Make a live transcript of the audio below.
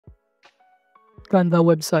Canva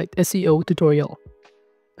website SEO tutorial.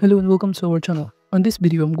 Hello and welcome to our channel. On this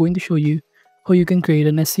video, I'm going to show you how you can create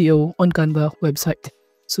an SEO on Canva website.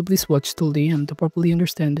 So please watch till the end to properly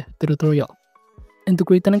understand the tutorial. And to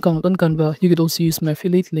create an account on Canva, you could also use my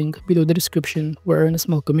affiliate link below the description where I earn a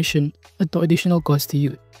small commission at no additional cost to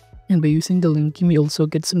you. And by using the link, you may also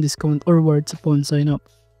get some discount or rewards upon sign up.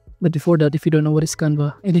 But before that, if you don't know what is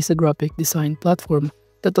Canva, it is a graphic design platform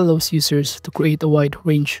that allows users to create a wide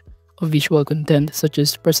range of visual content such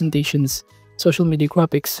as presentations, social media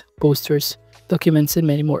graphics, posters, documents, and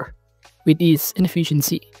many more, with ease and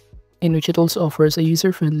efficiency, in which it also offers a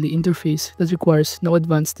user-friendly interface that requires no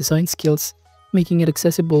advanced design skills, making it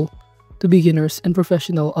accessible to beginners and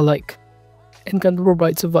professionals alike. And Canva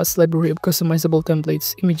provides a vast library of customizable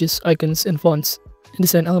templates, images, icons, and fonts, and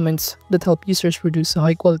design elements that help users produce a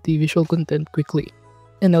high-quality visual content quickly.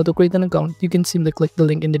 And now to create an account, you can simply click the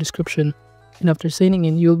link in the description, and after signing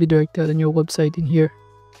in, you will be directed on your website in here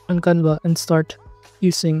on Canva and start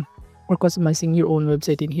using or customizing your own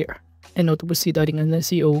website in here. And now to proceed adding an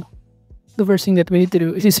SEO, the first thing that we need to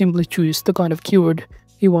do is to simply choose the kind of keyword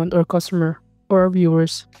you want our customer or our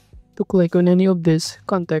viewers to click on any of these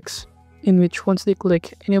contexts, in which once they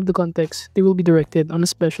click any of the contexts, they will be directed on a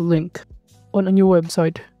special link on a new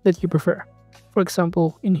website that you prefer. For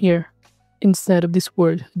example, in here, instead of this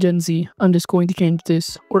word Gen Z, I'm just going to change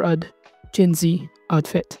this or add Gen Z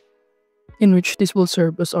outfit, in which this will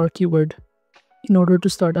serve as our keyword in order to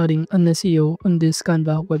start adding an SEO on this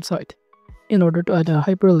Canva website. In order to add a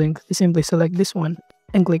hyperlink, you simply select this one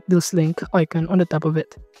and click this link icon on the top of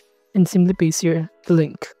it, and simply paste here the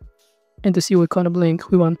link. And to see what kind of link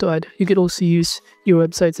we want to add, you could also use your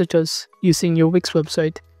website, such as using your Wix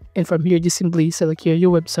website, and from here just simply select here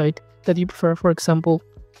your website that you prefer, for example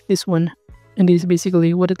this one, and this is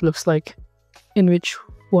basically what it looks like, in which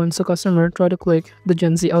once a customer try to click the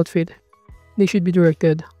Gen Z outfit, they should be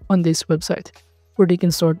directed on this website where they can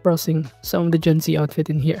start browsing some of the Gen Z outfit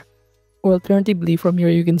in here. Or alternatively, from here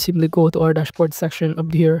you can simply go to our dashboard section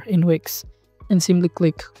up here in Wix and simply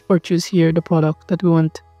click or choose here the product that we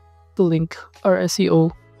want to link our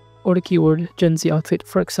SEO or the keyword Gen Z outfit,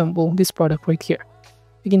 for example this product right here.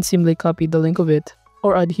 You can simply copy the link of it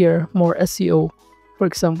or add here more SEO. For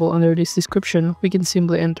example, under this description, we can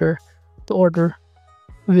simply enter to order,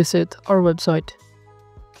 visit our website,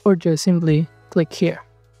 or just simply click here.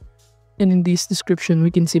 And in this description,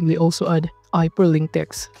 we can simply also add hyperlink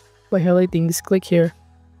text by highlighting this click here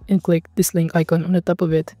and click this link icon on the top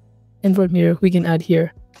of it. And from here, we can add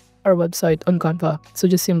here our website on Canva. So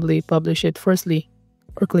just simply publish it firstly,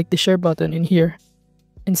 or click the share button in here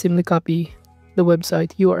and simply copy the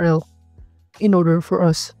website URL in order for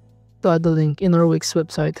us to add the link in our Wix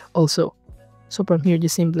website also. So from here,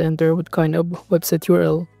 just simply enter what kind of website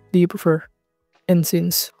URL do you prefer. And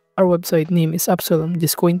since our website name is Upsell, I'm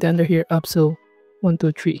just going to enter here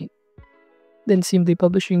Upsell123. Then simply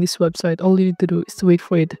publishing this website, all you need to do is to wait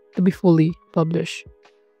for it to be fully published.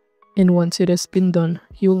 And once it has been done,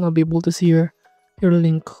 you will now be able to see your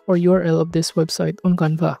link or URL of this website on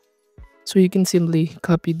Canva. So you can simply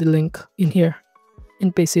copy the link in here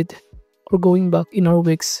and paste it, or going back in our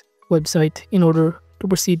Wix website in order to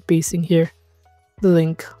proceed pasting here the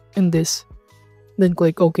link in this, then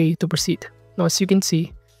click OK to proceed. Now as you can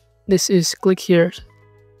see, this is click here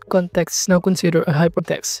context now consider a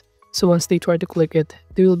hypertext. So once they try to click it,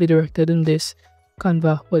 they will be directed on this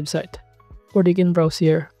Canva website, or they can browse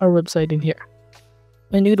here our website in here.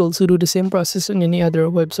 And you could also do the same process on any other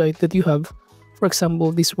website that you have. For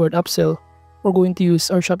example, this word upsell, we're going to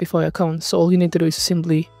use our Shopify account. So all you need to do is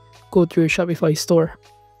simply go to your Shopify store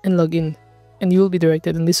and log in, and you will be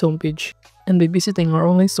directed on this homepage. And by visiting our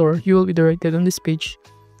online store, you will be directed on this page.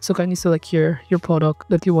 So kindly select here your product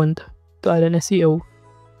that you want to add an SEO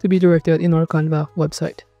to be directed in our Canva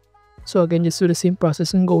website. So again, just do the same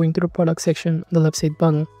process and going to the product section on the left side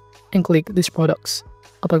panel and click these products.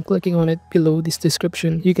 Upon clicking on it below this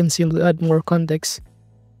description, you can simply add more context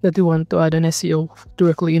that you want to add an SEO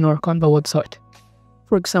directly in our Canva website.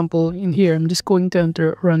 For example, in here, I'm just going to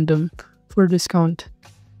enter random for discount.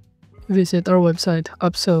 Visit our website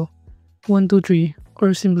Upsell123,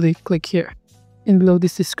 or simply click here. And below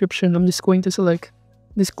this description, I'm just going to select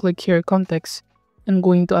this click here context and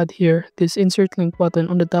going to add here this insert link button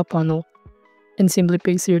on the top panel and simply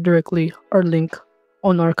paste here directly our link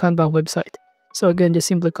on our Canva website. So again, just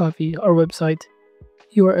simply copy our website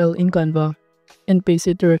URL in Canva and paste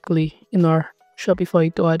it directly in our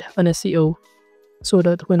Shopify to add an SEO, so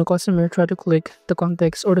that when a customer try to click the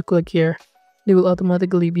context or the click here, they will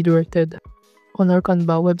automatically be directed on our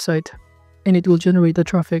Canva website and it will generate the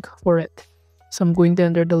traffic for it. So I'm going to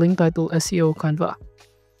enter the link title SEO Canva.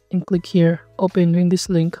 and click here, opening this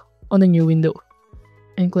link on a new window,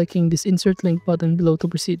 and clicking this insert link button below to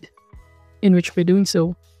proceed. In which by doing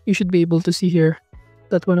so, you should be able to see here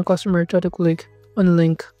that when a customer try to click on a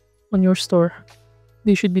link on your store,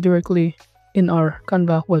 they should be directly in our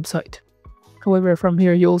Canva website. However, from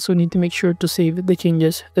here, you also need to make sure to save the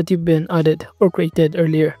changes that you've been added or created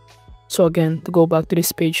earlier. So again, to go back to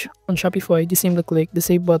this page on Shopify, just simply click the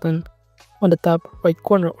save button on the top right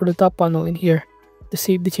corner or the top panel in here to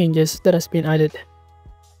save the changes that has been added.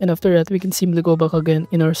 And after that, we can simply go back again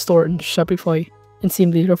in our store in Shopify and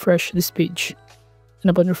simply refresh this page. And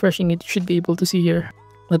upon refreshing it, you should be able to see here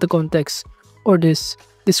that the context or this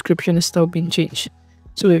description has now been changed.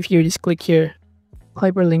 So if you just click here,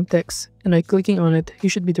 hyperlink text, and by clicking on it, you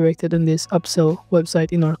should be directed on this upsell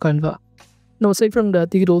website in our Canva. Now aside from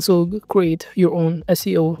that, you could also create your own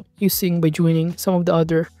SEO by joining some of the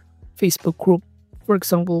other Facebook group. For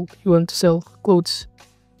example, you want to sell clothes,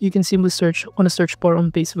 you can simply search on a search bar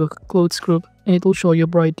on Facebook, clothes group, and it will show you a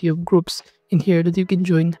variety of groups in here that you can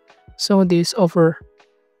join. Some of these offer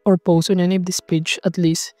or post on any of this page at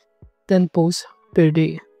least 10 posts per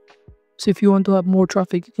day. So if you want to have more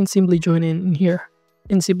traffic, you can simply join in here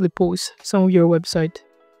and simply post some of your website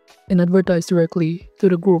and advertise directly to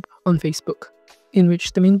the group on Facebook, in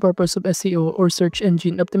which the main purpose of SEO or search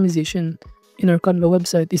engine optimization in our Canva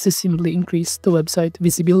website is to simply increase the website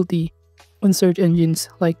visibility on search engines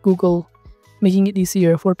like Google, making it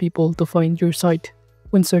easier for people to find your site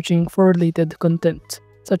when searching for related content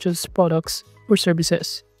such as products or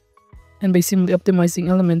services. And by simply optimizing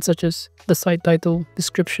elements such as the site title,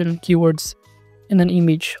 description, keywords, and an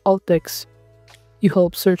image, alt text, you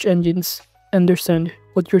help search engines understand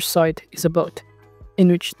what your site is about, in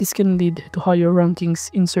which this can lead to higher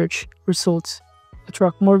rankings in search results,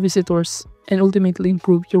 attract more visitors, and ultimately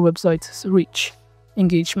improve your website's reach,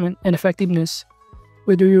 engagement, and effectiveness,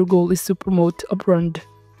 whether your goal is to promote a brand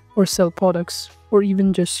or sell products or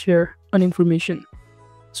even just share an information.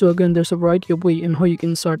 So again, there's a variety of ways in how you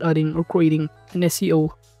can start adding or creating an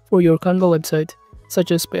SEO for your Canva website,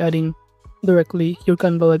 such as by adding directly your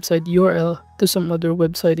Canva website URL to some other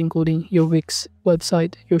website, including your Wix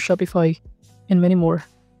website, your Shopify, and many more,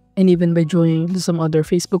 and even by joining some other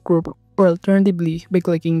Facebook group, or alternatively by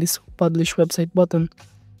clicking this publish website button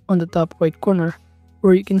on the top right corner,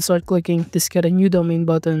 where you can start clicking this get a new domain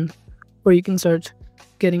button, where you can start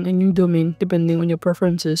getting a new domain depending on your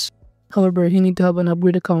preferences. However, you need to have an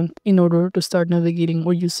upgrade account in order to start navigating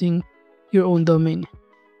or using your own domain,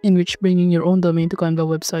 in which bringing your own domain to Canva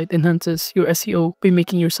website enhances your SEO by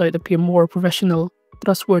making your site appear more professional,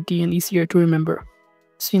 trustworthy, and easier to remember.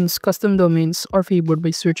 Since custom domains are favored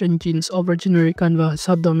by search engines over generic Canva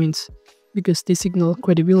subdomains because they signal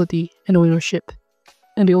credibility and ownership,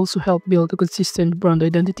 and they also help build a consistent brand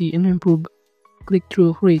identity and improve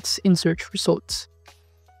click-through rates in search results.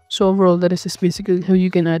 So overall, that is just basically how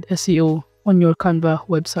you can add SEO on your Canva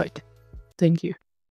website. Thank you.